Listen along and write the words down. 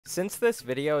Since this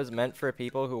video is meant for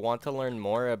people who want to learn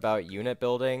more about unit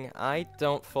building, I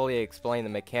don't fully explain the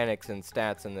mechanics and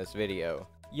stats in this video.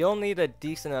 You'll need a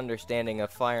decent understanding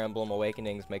of Fire Emblem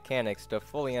Awakening's mechanics to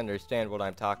fully understand what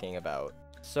I'm talking about.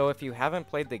 So if you haven't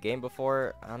played the game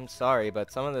before, I'm sorry,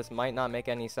 but some of this might not make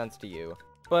any sense to you.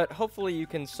 But hopefully you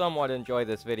can somewhat enjoy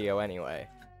this video anyway.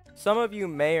 Some of you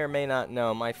may or may not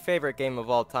know my favorite game of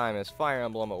all time is Fire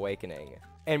Emblem Awakening.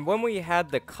 And when we had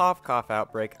the cough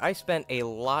outbreak, I spent a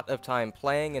lot of time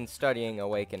playing and studying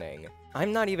Awakening.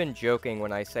 I'm not even joking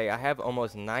when I say I have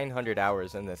almost 900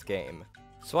 hours in this game.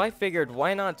 So I figured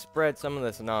why not spread some of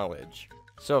this knowledge.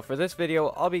 So for this video,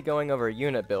 I'll be going over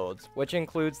unit builds, which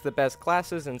includes the best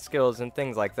classes and skills and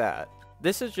things like that.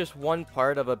 This is just one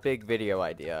part of a big video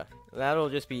idea. That'll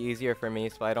just be easier for me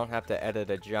so I don't have to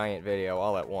edit a giant video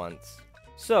all at once.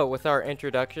 So, with our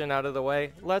introduction out of the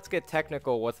way, let's get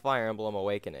technical with Fire Emblem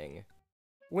Awakening.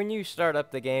 When you start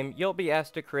up the game, you'll be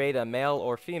asked to create a male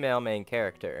or female main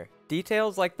character.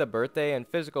 Details like the birthday and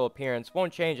physical appearance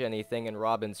won't change anything in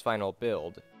Robin's final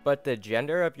build, but the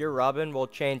gender of your Robin will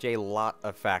change a lot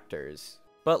of factors.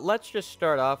 But let's just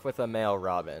start off with a male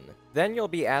Robin. Then you'll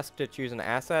be asked to choose an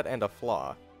asset and a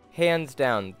flaw. Hands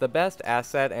down, the best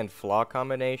asset and flaw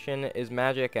combination is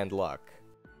magic and luck.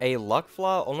 A luck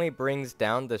flaw only brings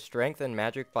down the strength and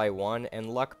magic by 1 and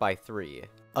luck by 3.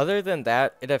 Other than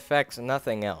that, it affects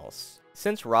nothing else.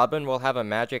 Since Robin will have a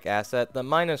magic asset, the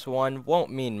 -1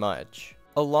 won't mean much.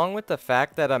 Along with the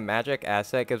fact that a magic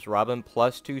asset gives Robin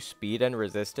 +2 speed and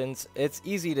resistance, it's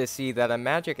easy to see that a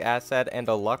magic asset and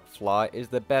a luck flaw is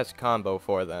the best combo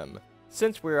for them.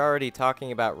 Since we're already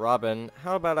talking about Robin,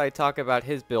 how about I talk about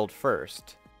his build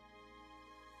first?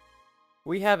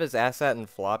 We have his asset and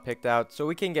flaw picked out, so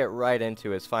we can get right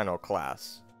into his final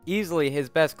class. Easily, his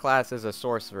best class is a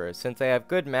sorcerer, since they have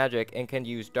good magic and can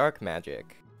use dark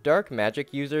magic. Dark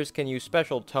magic users can use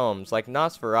special tomes like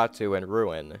Nosferatu and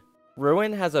Ruin.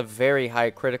 Ruin has a very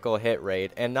high critical hit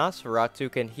rate, and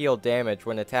Nosferatu can heal damage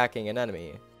when attacking an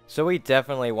enemy, so we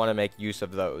definitely want to make use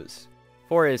of those.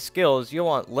 For his skills, you'll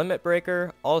want Limit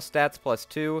Breaker, All Stats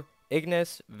 +2,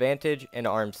 Ignis, Vantage, and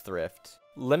Arms Thrift.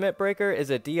 Limit Breaker is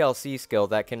a DLC skill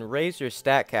that can raise your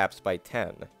stat caps by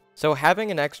 10. So having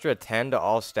an extra 10 to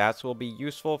all stats will be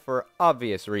useful for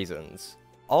obvious reasons.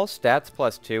 All Stats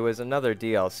 +2 is another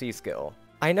DLC skill.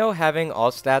 I know having All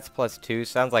Stats +2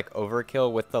 sounds like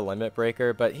overkill with the Limit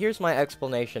Breaker, but here's my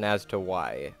explanation as to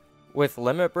why. With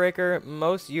Limit Breaker,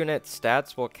 most unit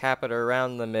stats will cap at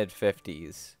around the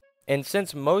mid-50s. And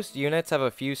since most units have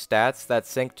a few stats that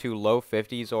sink to low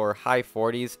 50s or high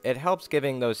 40s, it helps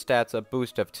giving those stats a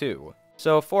boost of 2.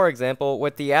 So for example,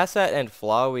 with the asset and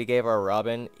flaw we gave our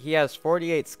Robin, he has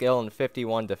 48 skill and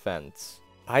 51 defense.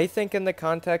 I think in the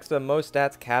context of most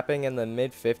stats capping in the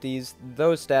mid-50s,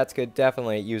 those stats could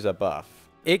definitely use a buff.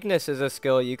 Ignis is a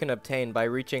skill you can obtain by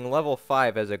reaching level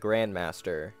 5 as a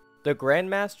Grandmaster. The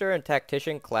Grandmaster and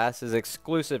Tactician class is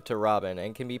exclusive to Robin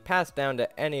and can be passed down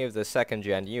to any of the 2nd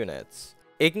gen units.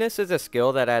 Ignis is a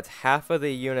skill that adds half of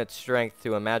the unit's strength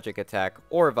to a magic attack,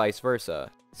 or vice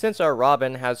versa. Since our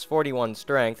Robin has 41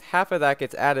 strength, half of that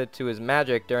gets added to his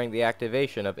magic during the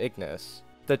activation of Ignis.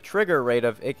 The trigger rate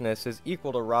of Ignis is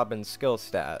equal to Robin's skill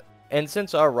stat. And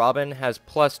since our Robin has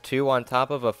 +2 on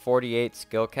top of a 48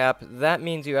 skill cap, that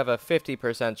means you have a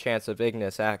 50% chance of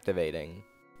Ignis activating.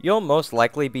 You'll most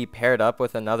likely be paired up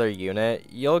with another unit,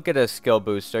 you'll get a skill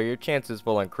boost so your chances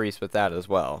will increase with that as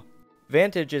well.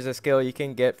 Vantage is a skill you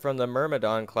can get from the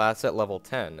Myrmidon class at level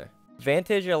 10.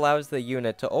 Vantage allows the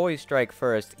unit to always strike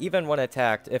first even when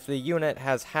attacked if the unit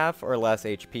has half or less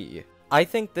HP. I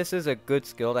think this is a good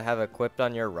skill to have equipped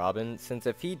on your Robin, since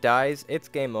if he dies, it's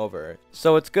game over,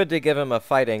 so it's good to give him a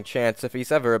fighting chance if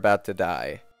he's ever about to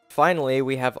die. Finally,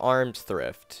 we have Arms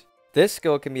Thrift. This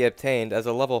skill can be obtained as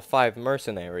a level 5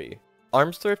 mercenary.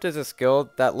 Arms Thrift is a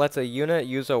skill that lets a unit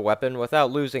use a weapon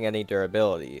without losing any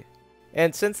durability.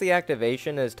 And since the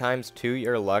activation is ×2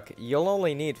 your luck, you'll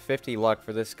only need 50 luck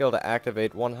for this skill to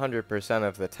activate 100%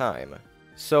 of the time.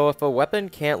 So if a weapon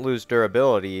can't lose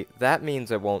durability, that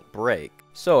means it won't break.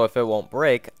 So if it won't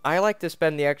break, I like to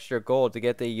spend the extra gold to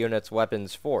get the unit's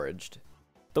weapons forged.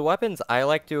 The weapons I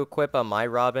like to equip on my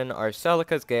Robin are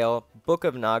Celica's Gale, Book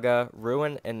of Naga,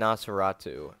 Ruin, and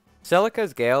Nosferatu.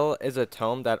 Celica's Gale is a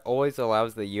tome that always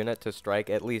allows the unit to strike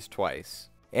at least twice.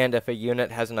 And if a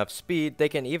unit has enough speed, they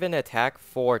can even attack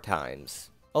 4 times.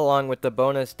 Along with the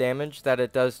bonus damage that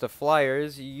it does to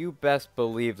flyers, you best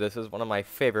believe this is one of my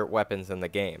favorite weapons in the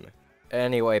game.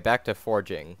 Anyway, back to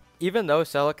forging. Even though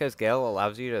Celica's Gale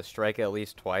allows you to strike at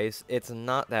least twice, it's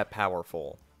not that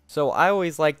powerful. So I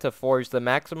always like to forge the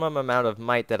maximum amount of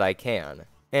might that I can.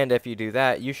 And if you do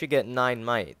that, you should get 9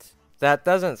 might. That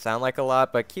doesn't sound like a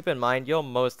lot, but keep in mind you'll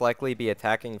most likely be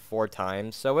attacking 4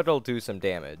 times, so it'll do some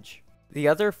damage. The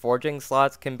other forging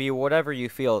slots can be whatever you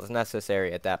feel is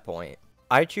necessary at that point.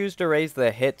 I choose to raise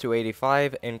the hit to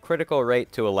 85 and critical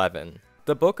rate to 11.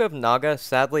 The Book of Naga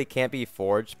sadly can't be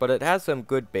forged, but it has some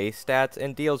good base stats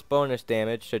and deals bonus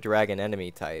damage to dragon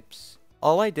enemy types.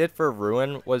 All I did for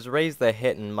Ruin was raise the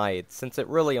hit and might, since it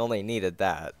really only needed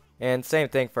that. And same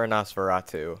thing for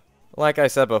Nosferatu. Like I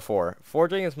said before,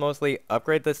 forging is mostly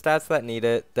upgrade the stats that need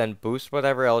it, then boost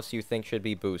whatever else you think should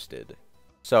be boosted.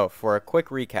 So, for a quick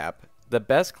recap, the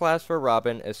best class for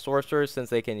Robin is Sorcerer since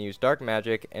they can use dark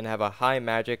magic and have a high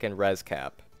magic and res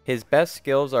cap. His best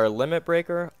skills are Limit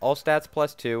Breaker, All Stats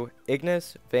 +2,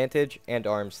 Ignis, Vantage, and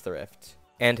Arms Thrift.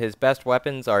 And his best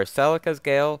weapons are Celica's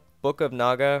Gale, Book of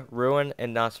Naga, Ruin,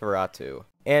 and Nosferatu.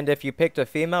 And if you picked a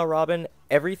female Robin,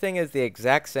 everything is the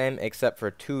exact same except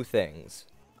for 2 things.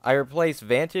 I replaced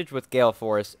Vantage with Gale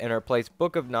Force and replaced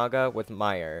Book of Naga with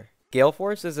Mire. Gale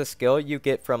Force is a skill you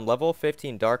get from level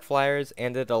 15 Dark Flyers,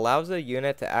 and it allows a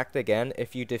unit to act again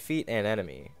if you defeat an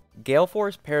enemy. Gale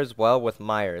Force pairs well with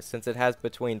Mire since it has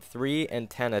between 3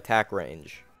 and 10 attack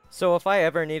range. So if I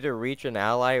ever need to reach an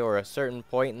ally or a certain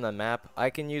point in the map, I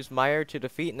can use Mire to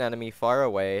defeat an enemy far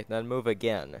away, then move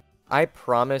again. I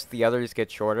promise the others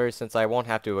get shorter since I won't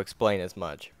have to explain as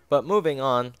much. But moving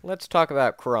on, let's talk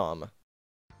about Chrom.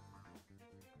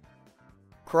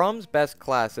 Chrom's best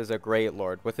class is a Great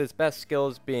Lord, with his best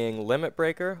skills being Limit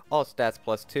Breaker, All Stats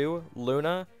 +2,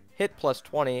 Luna, Hit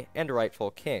 +20, and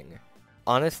Rightful King.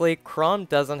 Honestly, Chrom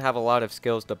doesn't have a lot of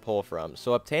skills to pull from,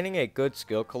 so obtaining a good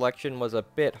skill collection was a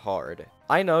bit hard.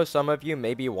 I know some of you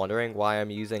may be wondering why I'm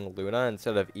using Luna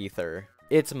instead of Ether.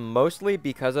 It's mostly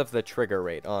because of the trigger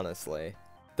rate, honestly.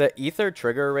 The Ether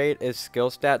trigger rate is skill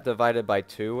stat divided by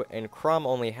 2, and Chrom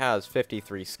only has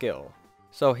 53 skill.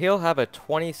 So he'll have a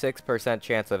 26%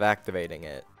 chance of activating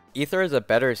it. Ether is a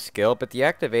better skill, but the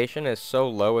activation is so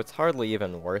low it's hardly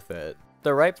even worth it.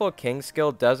 The Rightful King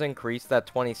skill does increase that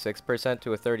 26%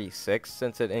 to a 36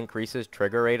 since it increases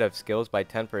trigger rate of skills by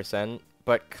 10%,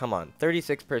 but come on,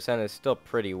 36% is still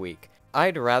pretty weak.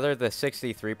 I'd rather the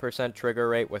 63% trigger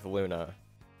rate with Luna.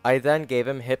 I then gave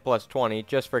him hit +20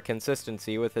 just for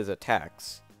consistency with his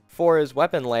attacks. For his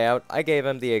weapon layout, I gave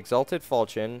him the Exalted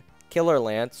Falchion, Killer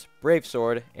Lance, Brave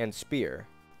Sword, and Spear.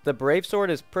 The Brave Sword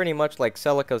is pretty much like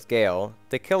Celica's Gale,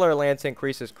 the Killer Lance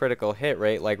increases critical hit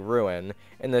rate like Ruin,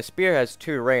 and the Spear has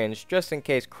 2 range just in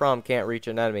case Chrom can't reach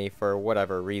an enemy for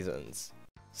whatever reasons.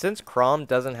 Since Chrom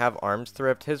doesn't have Arms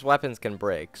Thrift, his weapons can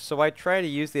break, so I try to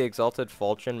use the Exalted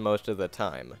Falchion most of the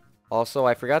time. Also,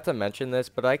 I forgot to mention this,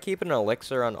 but I keep an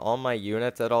elixir on all my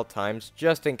units at all times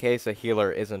just in case a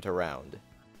healer isn't around.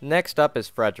 Next up is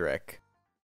Frederick.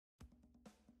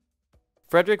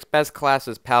 Frederick's best class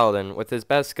is Paladin, with his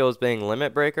best skills being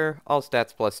Limit Breaker, All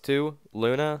Stats +2,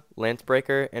 Luna, Lance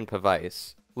Breaker, and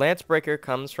Pavice. Lance Breaker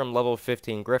comes from level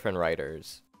 15 Griffin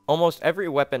Riders. Almost every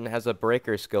weapon has a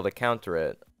Breaker skill to counter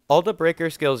it. All the Breaker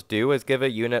skills do is give a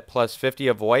unit +50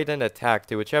 avoid and attack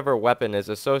to whichever weapon is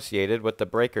associated with the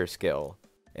Breaker skill.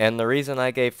 And the reason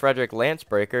I gave Frederick Lance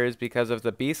Breaker is because of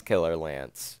the Beast Killer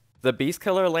Lance. The Beast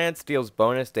Killer Lance deals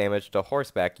bonus damage to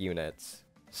horseback units.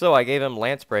 So I gave him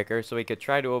Lance Breaker so he could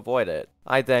try to avoid it.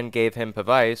 I then gave him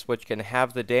Pavice, which can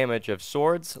have the damage of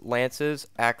swords, lances,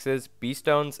 axes,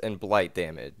 beaststones, and blight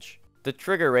damage. The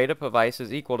trigger rate of Pavice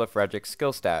is equal to Frederick's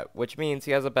skill stat, which means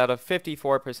he has about a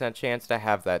 54% chance to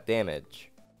have that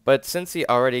damage. But since he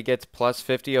already gets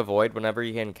 +50 avoid whenever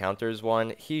he encounters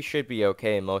one, he should be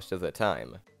okay most of the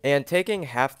time. And taking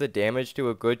half the damage to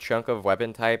a good chunk of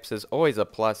weapon types is always a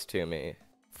plus to me.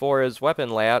 For his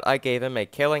weapon layout, I gave him a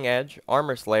Killing Edge,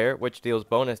 Armor Slayer, which deals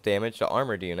bonus damage to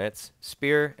armored units,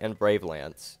 Spear, and Brave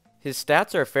Lance. His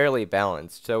stats are fairly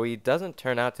balanced, so he doesn't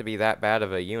turn out to be that bad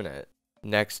of a unit.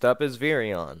 Next up is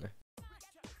Virion.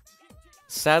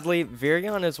 Sadly,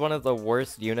 Virion is one of the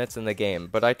worst units in the game,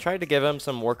 but I tried to give him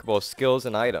some workable skills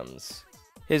and items.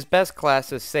 His best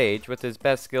class is Sage, with his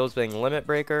best skills being Limit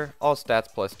Breaker, All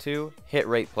Stats +2, Hit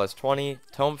Rate +20,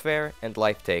 Tome Fair, and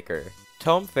Life Taker.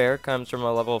 Tome Fair comes from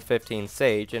a level 15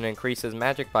 Sage and increases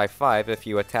magic by 5 if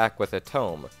you attack with a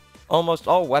tome. Almost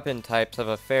all weapon types have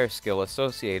a fair skill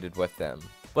associated with them,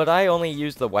 but I only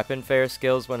use the weapon fair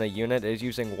skills when a unit is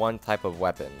using one type of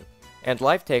weapon. And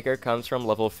Life Taker comes from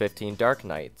level 15 Dark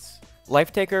Knights.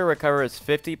 Life Taker recovers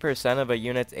 50% of a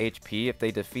unit's HP if they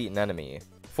defeat an enemy.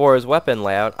 For his weapon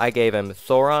layout, I gave him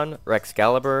Thoron,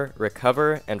 Rexcalibur,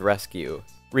 Recover, and Rescue.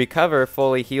 Recover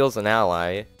fully heals an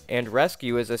ally, and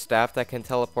Rescue is a staff that can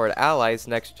teleport allies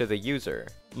next to the user.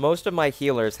 Most of my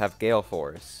healers have Gale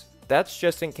Force. That's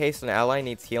just in case an ally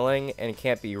needs healing and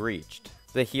can't be reached.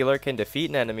 The healer can defeat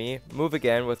an enemy, move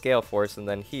again with Gale Force, and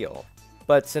then heal.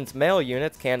 But since male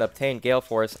units can't obtain Gale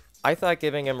Force, I thought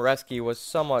giving him Rescue was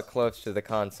somewhat close to the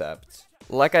concept.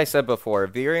 Like I said before,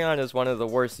 Virion is one of the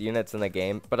worst units in the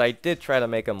game, but I did try to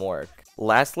make him work.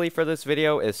 Lastly for this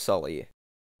video is Sully.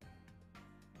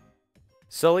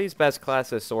 Sully's best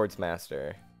class is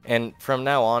Swordsmaster. And from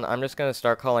now on, I'm just going to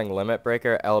start calling Limit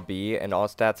Breaker LB and all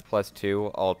stats plus 2,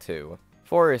 all 2.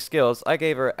 For her skills, I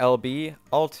gave her LB,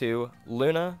 all 2,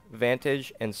 Luna,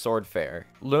 Vantage, and Sword Fair.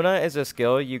 Luna is a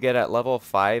skill you get at level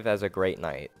 5 as a Great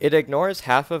Knight. It ignores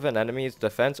half of an enemy's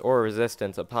defense or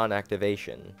resistance upon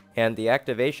activation, and the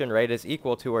activation rate is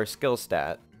equal to her skill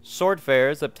stat. Sword Fair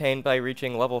is obtained by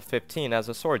reaching level 15 as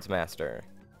a Swordsmaster.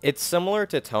 It's similar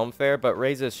to Tome Fair but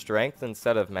raises strength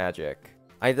instead of magic.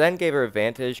 I then gave her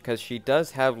Vantage because she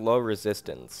does have low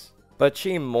resistance, but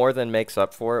she more than makes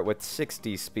up for it with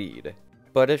 60 speed.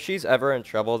 But if she's ever in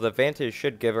trouble, the Vantage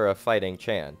should give her a fighting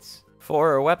chance. For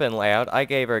her weapon layout, I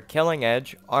gave her Killing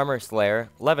Edge, Armor Slayer,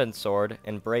 Levin Sword,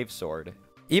 and Brave Sword.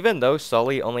 Even though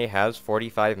Sully only has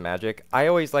 45 magic, I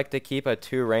always like to keep a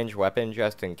 2-range weapon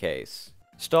just in case.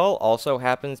 Stall also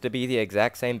happens to be the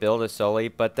exact same build as Sully,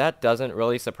 but that doesn't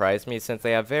really surprise me since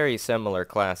they have very similar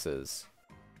classes.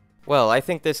 Well, I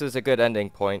think this is a good ending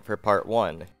point for part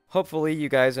 1. Hopefully you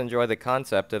guys enjoy the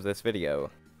concept of this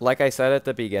video. Like I said at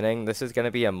the beginning, this is going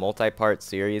to be a multi-part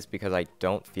series because I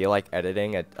don't feel like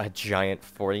editing a giant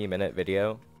 40-minute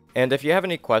video. And if you have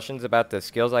any questions about the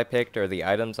skills I picked or the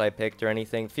items I picked or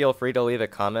anything, feel free to leave a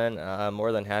comment. I'm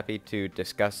more than happy to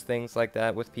discuss things like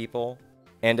that with people.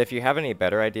 And if you have any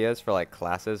better ideas for like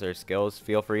classes or skills,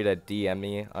 feel free to DM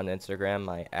me on Instagram.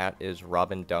 My @ is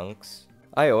RobinDunks.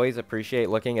 I always appreciate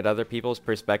looking at other people's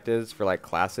perspectives for like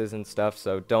classes and stuff,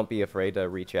 so don't be afraid to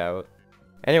reach out.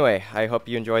 Anyway, I hope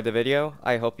you enjoyed the video,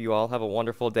 I hope you all have a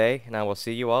wonderful day, and I will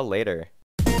see you all later.